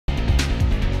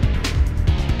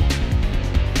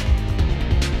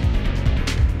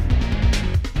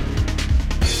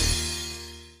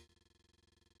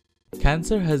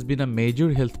Cancer has been a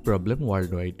major health problem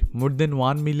worldwide. More than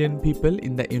 1 million people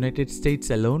in the United States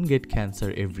alone get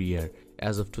cancer every year.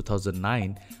 As of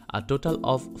 2009, a total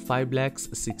of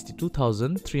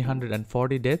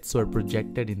 5,62,340 deaths were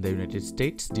projected in the United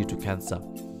States due to cancer.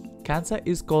 Cancer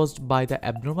is caused by the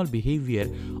abnormal behavior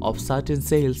of certain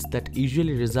cells that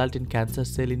usually result in cancer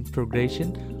cell in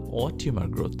progression or tumor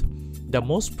growth. The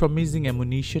most promising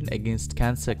ammunition against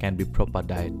cancer can be proper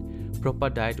diet. Proper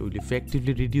diet will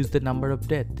effectively reduce the number of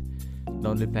deaths.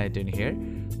 Don't leave it in here.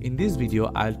 In this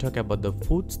video, I'll talk about the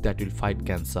foods that will fight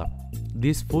cancer.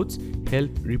 These foods help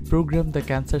reprogram the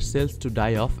cancer cells to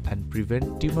die off and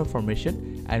prevent tumor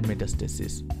formation and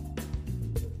metastasis.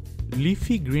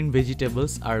 Leafy green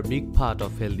vegetables are a big part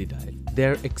of healthy diet. They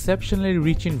are exceptionally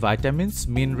rich in vitamins,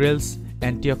 minerals,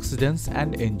 antioxidants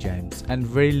and enzymes, and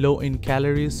very low in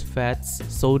calories, fats,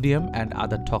 sodium and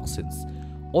other toxins.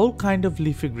 All kinds of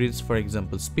leafy greens, for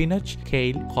example spinach,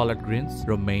 kale, collard greens,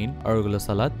 romaine, arugula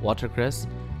salad, watercress,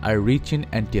 are rich in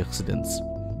antioxidants.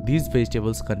 These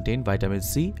vegetables contain vitamin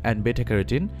C and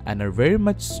beta-carotene and are very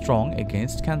much strong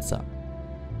against cancer.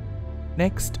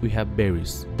 Next, we have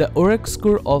berries. The ORAC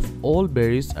score of all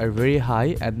berries are very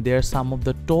high and they are some of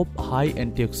the top high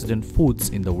antioxidant foods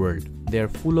in the world. They are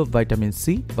full of vitamin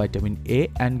C, vitamin A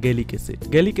and gallic acid.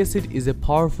 Gallic acid is a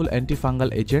powerful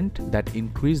antifungal agent that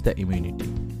increases the immunity.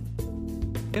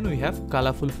 Then we have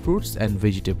colorful fruits and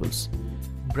vegetables.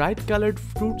 Bright colored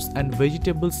fruits and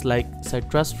vegetables like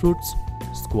citrus fruits,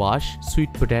 squash,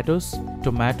 sweet potatoes,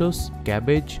 tomatoes,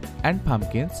 cabbage and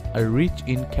pumpkins are rich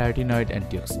in carotenoid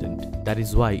antioxidant. That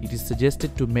is why it is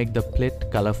suggested to make the plate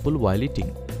colorful while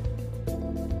eating.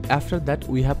 After that,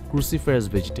 we have cruciferous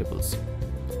vegetables.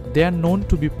 They are known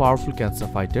to be powerful cancer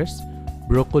fighters.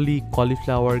 Broccoli,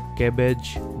 cauliflower,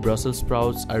 cabbage, Brussels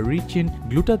sprouts are rich in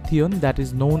glutathione that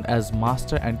is known as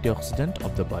master antioxidant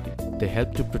of the body. They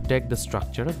help to protect the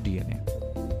structure of DNA.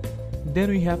 Then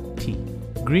we have tea.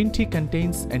 Green tea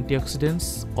contains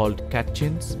antioxidants called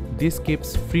catechins. This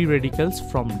keeps free radicals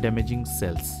from damaging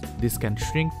cells. This can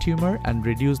shrink tumor and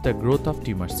reduce the growth of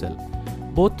tumor cell.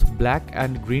 Both black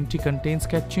and green tea contains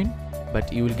catechin,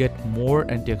 but you will get more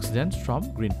antioxidants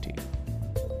from green tea.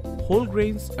 Whole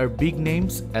grains are big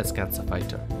names as cancer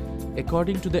fighter.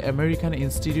 According to the American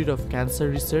Institute of Cancer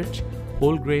Research,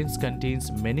 whole grains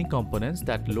contains many components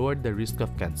that lower the risk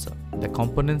of cancer. The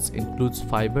components includes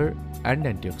fiber and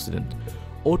antioxidant.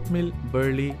 Oatmeal,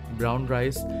 barley, brown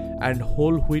rice, and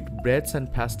whole wheat breads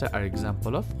and pasta are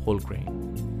example of whole grain.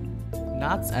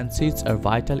 Nuts and seeds are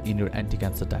vital in your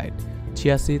anti-cancer diet.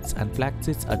 Chia seeds and flax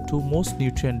seeds are two most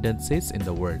nutrient-dense seeds in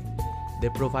the world. They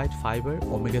provide fiber,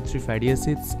 omega-3 fatty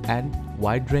acids, and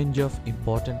wide range of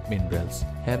important minerals.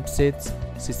 Hemp seeds,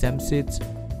 sesame seeds,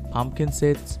 pumpkin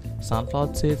seeds,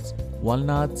 sunflower seeds,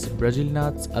 walnuts, Brazil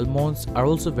nuts, almonds are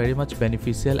also very much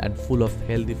beneficial and full of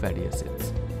healthy fatty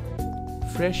acids.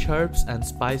 Fresh herbs and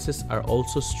spices are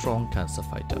also strong cancer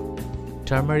fighter.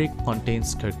 Turmeric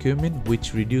contains curcumin,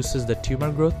 which reduces the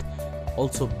tumor growth.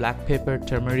 Also, black pepper,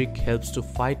 turmeric helps to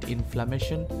fight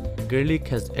inflammation. Garlic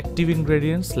has active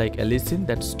ingredients like allicin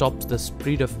that stops the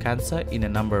spread of cancer in a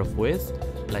number of ways,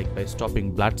 like by stopping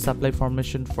blood supply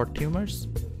formation for tumors.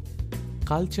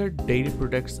 Cultured dairy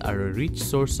products are a rich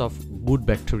source of good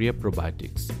bacteria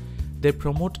probiotics. They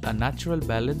promote a natural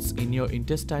balance in your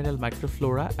intestinal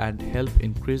microflora and help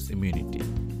increase immunity.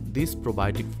 These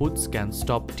probiotic foods can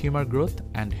stop tumor growth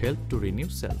and help to renew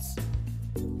cells.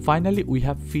 Finally, we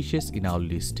have fishes in our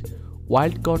list.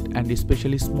 Wild-caught and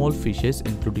especially small fishes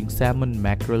including salmon,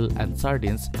 mackerel and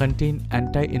sardines contain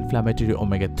anti-inflammatory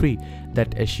omega-3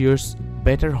 that assures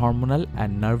better hormonal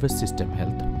and nervous system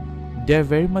health. They are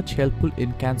very much helpful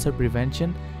in cancer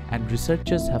prevention, and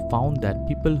researchers have found that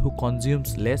people who consume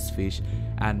less fish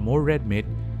and more red meat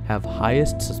have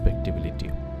highest susceptibility.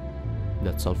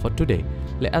 That's all for today.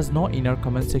 Let us know in our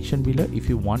comment section below if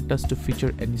you want us to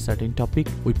feature any certain topic.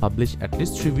 We publish at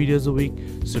least 3 videos a week,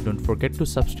 so don't forget to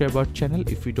subscribe our channel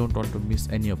if you don't want to miss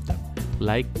any of them.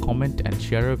 Like, comment and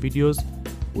share our videos.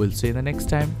 We'll see you in the next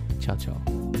time. Ciao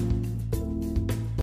ciao.